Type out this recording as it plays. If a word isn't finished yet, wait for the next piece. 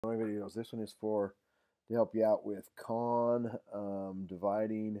My videos. This one is for to help you out with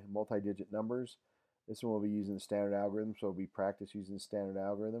dividing multi-digit numbers. This one will be using the standard algorithm, so it'll be practice using the standard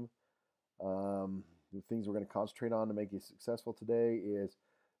algorithm. The things we're going to concentrate on to make you successful today is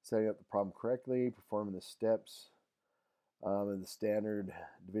setting up the problem correctly, performing the steps in the standard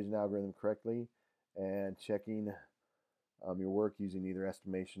division algorithm correctly, and checking your work using either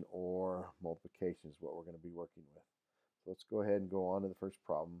estimation or multiplication is what we're going to be working with. So let's go ahead and go on to the first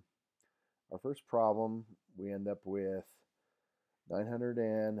problem. Our first problem, we end up with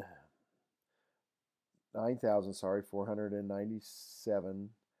 497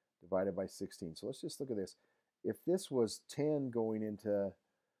 divided by 16. So let's just look at this. If this was 10 going into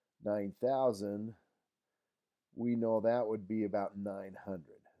 9,000, we know that would be about 900.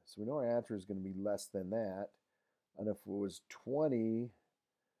 So we know our answer is going to be less than that. And if it was 20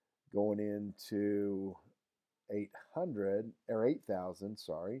 going into 800 or 8,000,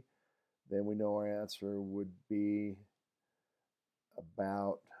 sorry, then we know our answer would be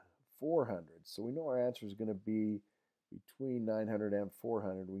about 400. So we know our answer is going to be between 900 and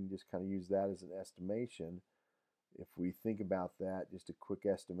 400. We can just kind of use that as an estimation. If we think about that, just a quick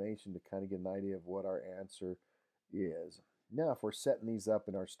estimation to kind of get an idea of what our answer is. Now, if we're setting these up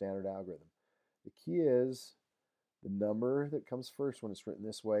in our standard algorithm, the key is the number that comes first when it's written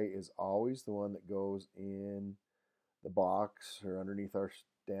this way is always the one that goes in the box or underneath our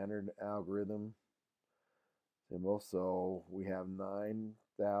standard algorithm symbol. So we have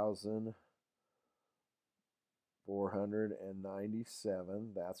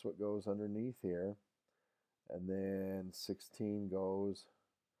 9,497. That's what goes underneath here. And then 16 goes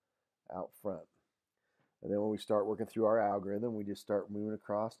out front. And then when we start working through our algorithm, we just start moving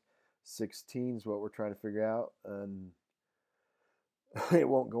across. 16 is what we're trying to figure out, and it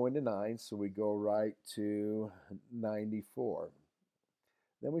won't go into 9, so we go right to 94.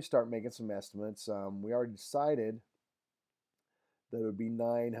 Then we start making some estimates. We already decided that it would be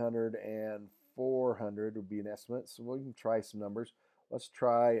 900 and 400 would be an estimate, so we can try some numbers. Let's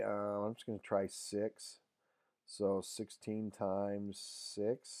try, I'm just going to try 6. So 16 times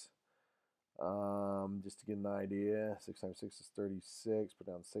 6. Just to get an idea, 6 times 6 is 36. Put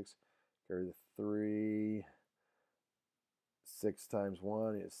down 6, carry the 3. 6 times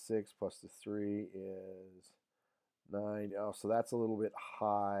 1 is 6, plus the 3 is 9. Oh, so that's a little bit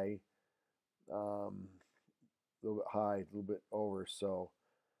high. A little bit high, a little bit over. So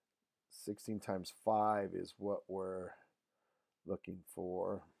 16 times 5 is what we're looking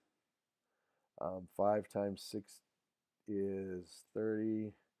for. 5 times 6 is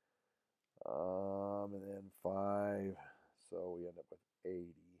 30. And then 5, so we end up with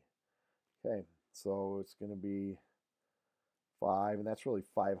 80. Okay, so it's going to be 5, and that's really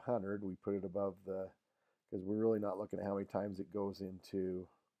 500. We put it above the, because we're really not looking at how many times it goes into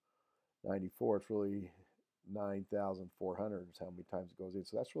 94. It's really 9,400 is how many times it goes in.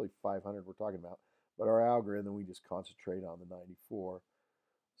 So that's really 500 we're talking about. But our algorithm, we just concentrate on the 94.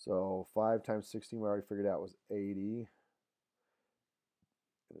 So 5 times 16, we already figured out was 80.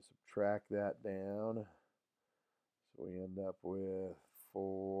 Going to subtract that down. So we end up with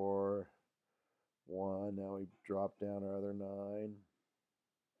 4, 1. Now we drop down our other 9.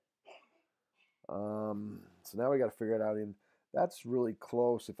 So now we got to figure it out. That's really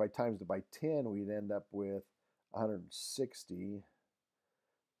close. If I times it by 10, we'd end up with 160.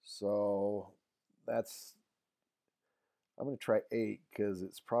 So that's, I'm going to try 8 because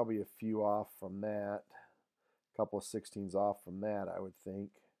it's probably a few off from that. A couple of 16s off from that, I would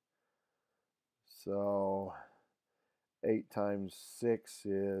think. So 8 times 6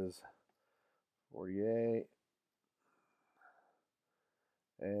 is 48.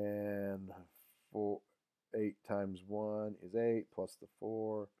 And 8 times 1 is 8, plus the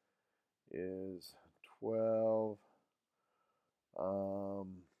 4 is 12.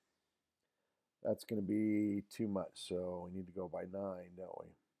 That's going to be too much, so we need to go by 9, don't we?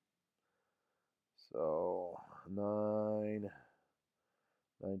 So 9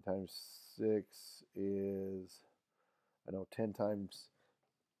 times 6 is, I know 10 times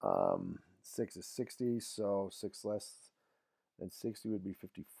 6 is 60, so 6 less than 60 would be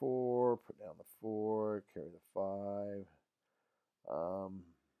 54. Put down the 4, carry the 5.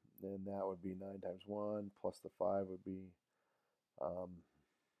 Then that would be 9 times 1 plus the 5 would be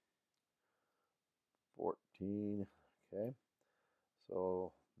 14. Okay,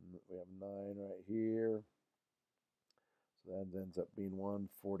 so we have 9 right here. So that ends up being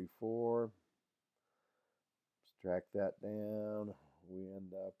 144. Subtract that down. We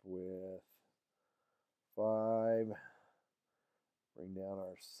end up with 5. Bring down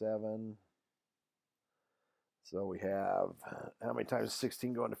our 7. So we have, how many times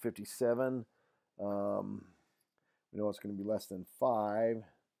 16 going to 57? We know it's going to be less than 5.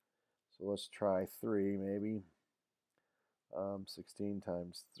 So let's try 3 maybe. 16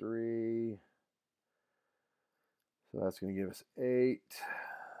 times 3. So that's going to give us 8.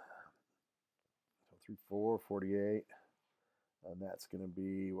 So 3, 4, 48. And that's going to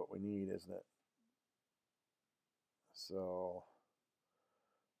be what we need, isn't it? So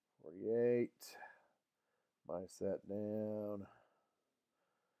 48. Minus that down.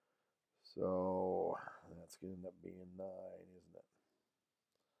 So that's going to end up being 9, isn't it?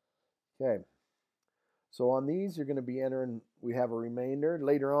 Okay. So on these, you're going to be entering, we have a remainder.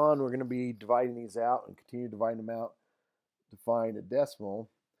 Later on, we're going to be dividing these out and continue dividing them out to find a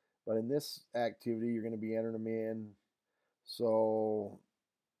decimal. But in this activity, you're going to be entering them in. So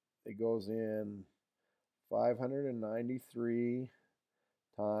it goes in 593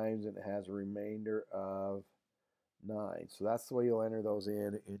 times, and it has a remainder of 9. So that's the way you'll enter those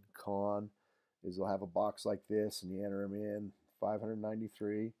in Con, is you'll have a box like this, and you enter them in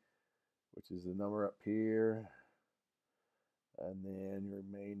 593, which is the number up here, and then your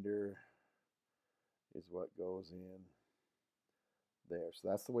remainder is what goes in there. So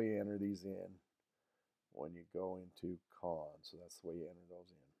that's the way you enter these in when you go into Con. So that's the way you enter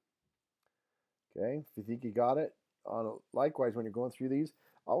those in. Okay, if you think you got it, likewise, when you're going through these,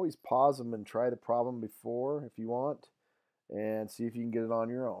 always pause them and try the problem before if you want, and see if you can get it on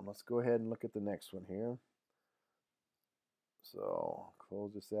your own. Let's go ahead and look at the next one here. So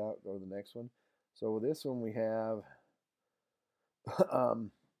close this out, go to the next one. So with this one we have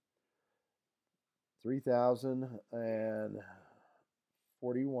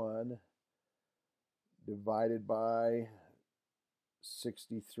 3,041 divided by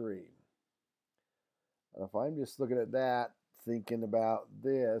 63. And if I'm just looking at that, thinking about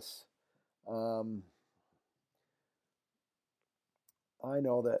this, I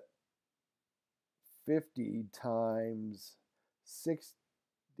know that 50 times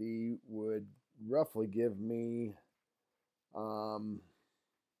 60 would roughly give me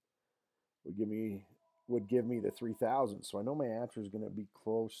would give me the 3,000. So I know my answer is going to be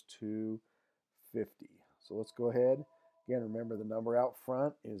close to 50. So let's go ahead. Again, remember the number out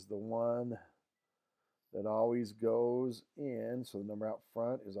front is the one that always goes in. So the number out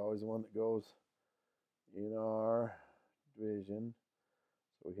front is always the one that goes in our division.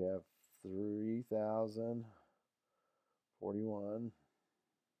 So we have 3,041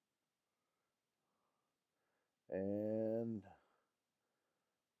 and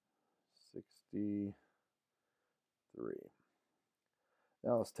 63.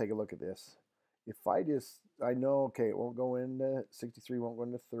 Now let's take a look at this. If I know, okay, it won't go into 63, won't go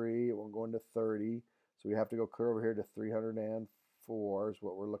into 3, it won't go into 30. So we have to go clear over here to 304 is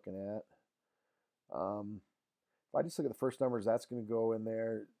what we're looking at. If I just look at the first numbers, that's going to go in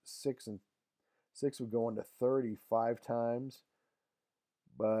there. 6 would go into 35 times,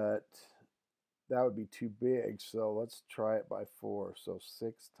 but that would be too big. So let's try it by 4. So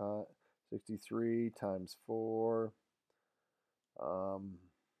 63 times 4.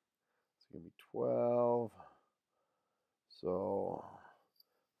 It's going to be 12. So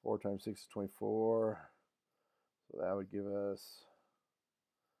 4 times 6 is 24. So that would give us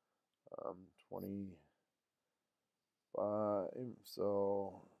 25.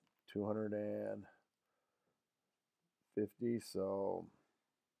 So 250. So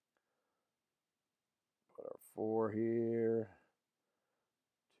put our 4 here.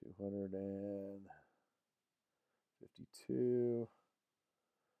 252.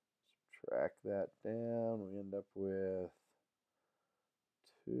 Subtract that down. We end up with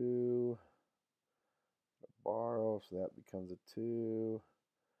 2. Borrow, so that becomes a 2.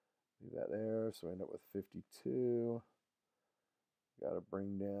 Leave that there, so we end up with 52. Got to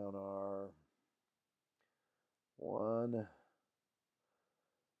bring down our 1.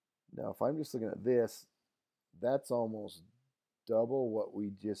 Now, if I'm just looking at this, that's almost double what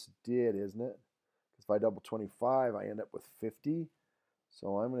we just did, isn't it? Because if I double 25, I end up with 50.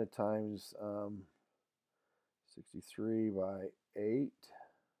 So I'm going to times 63 by 8.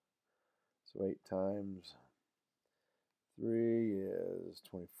 So 8 times 3 is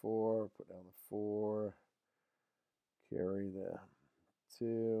 24. Put down the 4. Carry the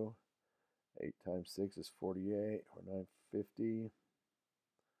 2. 8 times 6 is 48, or 950.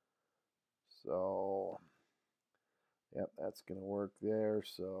 So, yep, that's going to work there.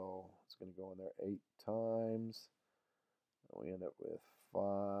 So it's going to go in there 8 times. And we end up with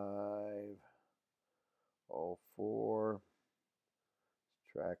 504.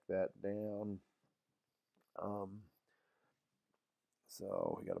 Track that down.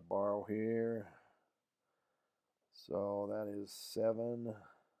 So we got to borrow here. So that is 7,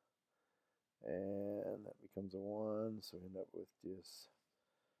 and that becomes a 1, so we end up with just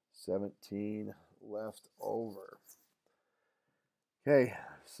 17 left over. Okay,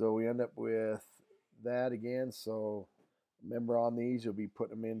 so we end up with that again. So remember, on these you'll be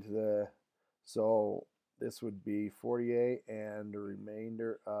putting them into the, so this would be 48 and a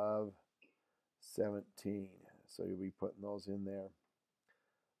remainder of 17. So you'll be putting those in there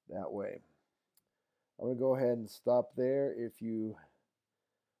that way. I'm going to go ahead and stop there. If you,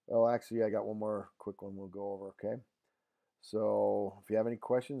 well, actually, I got one more quick one we'll go over, okay? So if you have any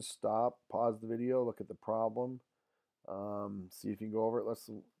questions, stop, pause the video, look at the problem, see if you can go over it. Let's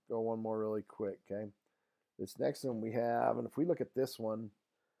go one more really quick, okay? This next one we have, and if we look at this one,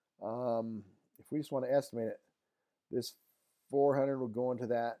 if we just want to estimate it, this 400 will go into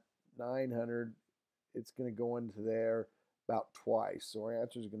that 900. It's going to go into there about twice. So our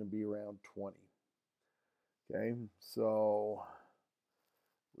answer is going to be around 20. Okay, so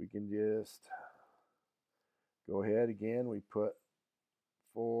we can just go ahead again. We put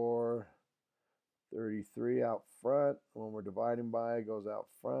 433 out front. When we're dividing by, it goes out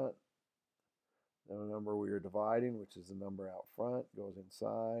front. Then the number we are dividing, which is the number out front, goes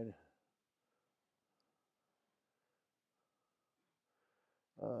inside.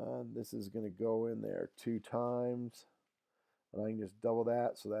 This is going to go in there 2 times. And I can just double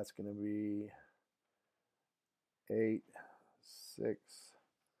that, so that's going to be 8, 6,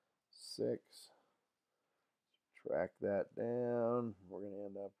 6. Track that down. We're going to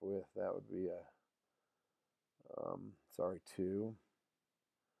end up with, that would be a, 2.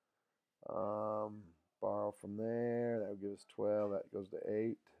 Borrow from there. That would give us 12. That goes to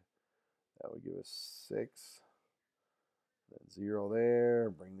 8. That would give us 6. Then 0 there.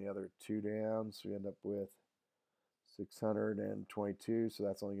 Bring the other 2 down. So we end up with 622. So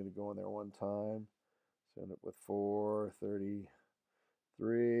that's only going to go in there 1 time. So end up with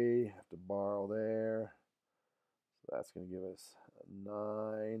 433. Have to borrow there. So that's going to give us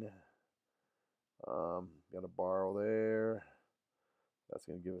 9. Got to borrow there. That's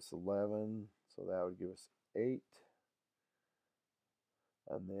going to give us 11. So that would give us 8.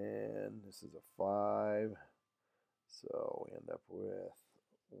 And then this is a 5. So we end up with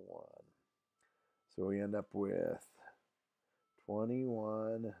 1. So we end up with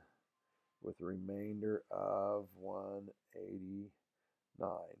 21 with a remainder of 189.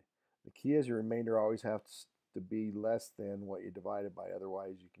 The key is your remainder always has to be less than what you divided by.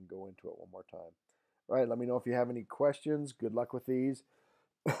 Otherwise, you can go into it one more time. All right, let me know if you have any questions. Good luck with these.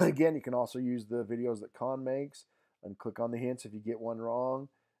 Again, you can also use the videos that Con makes and click on the hints if you get one wrong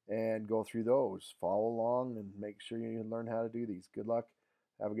and go through those. Follow along and make sure you learn how to do these. Good luck.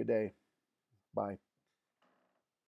 Have a good day. Bye.